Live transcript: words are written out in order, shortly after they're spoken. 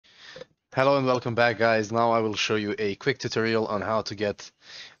Hello and welcome back, guys. Now I will show you a quick tutorial on how to get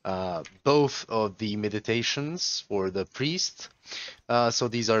both of the meditations for the priest. So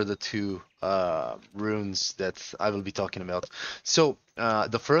these are the two runes that I will be talking about. So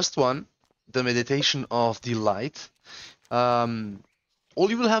the first one, the meditation of the light. All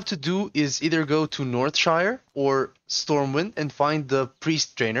you will have to do is either go to Northshire or Stormwind and find the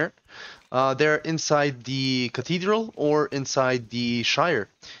priest trainer. They're inside the cathedral or inside the Shire.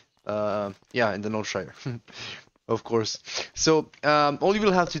 Yeah, in the Northshire, of course. So all you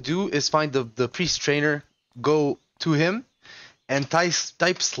will have to do is find the priest trainer, go to him, and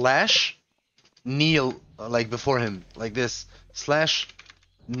type slash kneel like before him, like this slash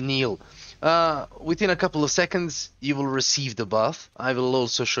kneel. Within a couple of seconds, you will receive the buff. I will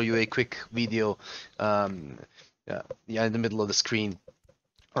also show you a quick video, yeah, in the middle of the screen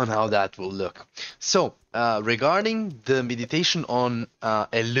on how that will look. So, regarding the meditation on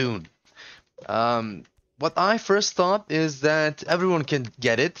Elune, what I first thought is that everyone can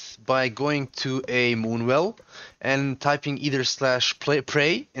get it by going to a moonwell and typing either slash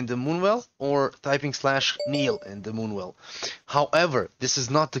pray in the moonwell or typing slash kneel in the moonwell. However, this is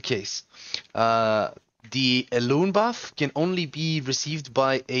not the case. The Elune buff can only be received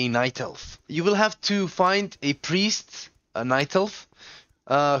by a night elf. You will have to find a priest, a night elf,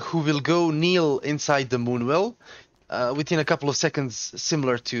 who will go kneel inside the moonwell within a couple of seconds,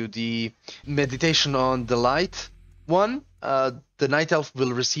 similar to the meditation on the light one. The night elf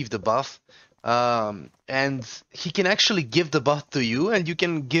will receive the buff, and he can actually give the buff to you, and you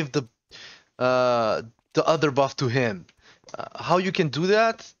can give the other buff to him. How you can do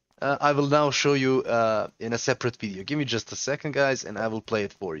that, I will now show you in a separate video. Give me just a second, guys, and I will play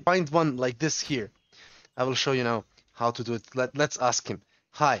it for you. Find one like this here. I will show you now how to do it. Let's ask him.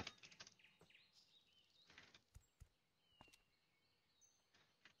 Hi.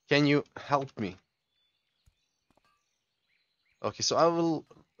 Can you help me? Okay, so I will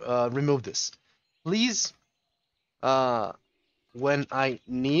remove this. Please, when I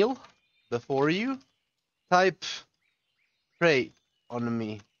kneel before you, type pray on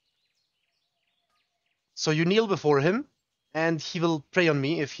me. So you kneel before him, and he will pray on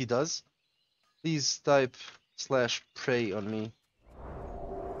me if he does. Please type slash pray on me.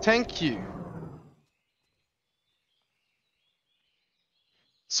 Thank you.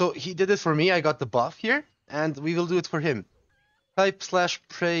 So he did it for me, I got the buff here, and we will do it for him. Type slash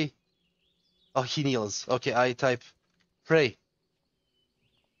pray. Oh, he kneels. Okay, I type pray.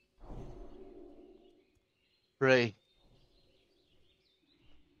 Pray.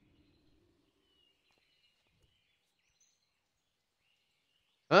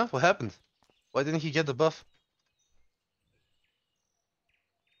 Huh? What happened? Why didn't he get the buff?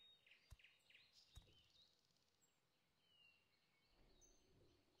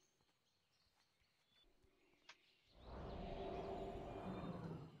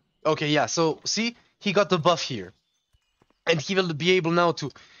 Okay, yeah, so see, he got the buff here. And he will be able now to...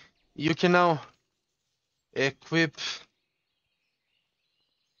 You can now equip...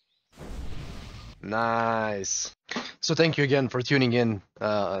 Nice. So thank you again for tuning in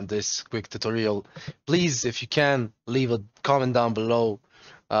on this quick tutorial. Please, if you can, leave a comment down below.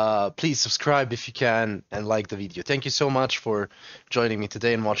 Please subscribe if you can and like the video. Thank you so much for joining me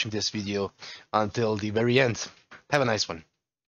today and watching this video until the very end. Have a nice one.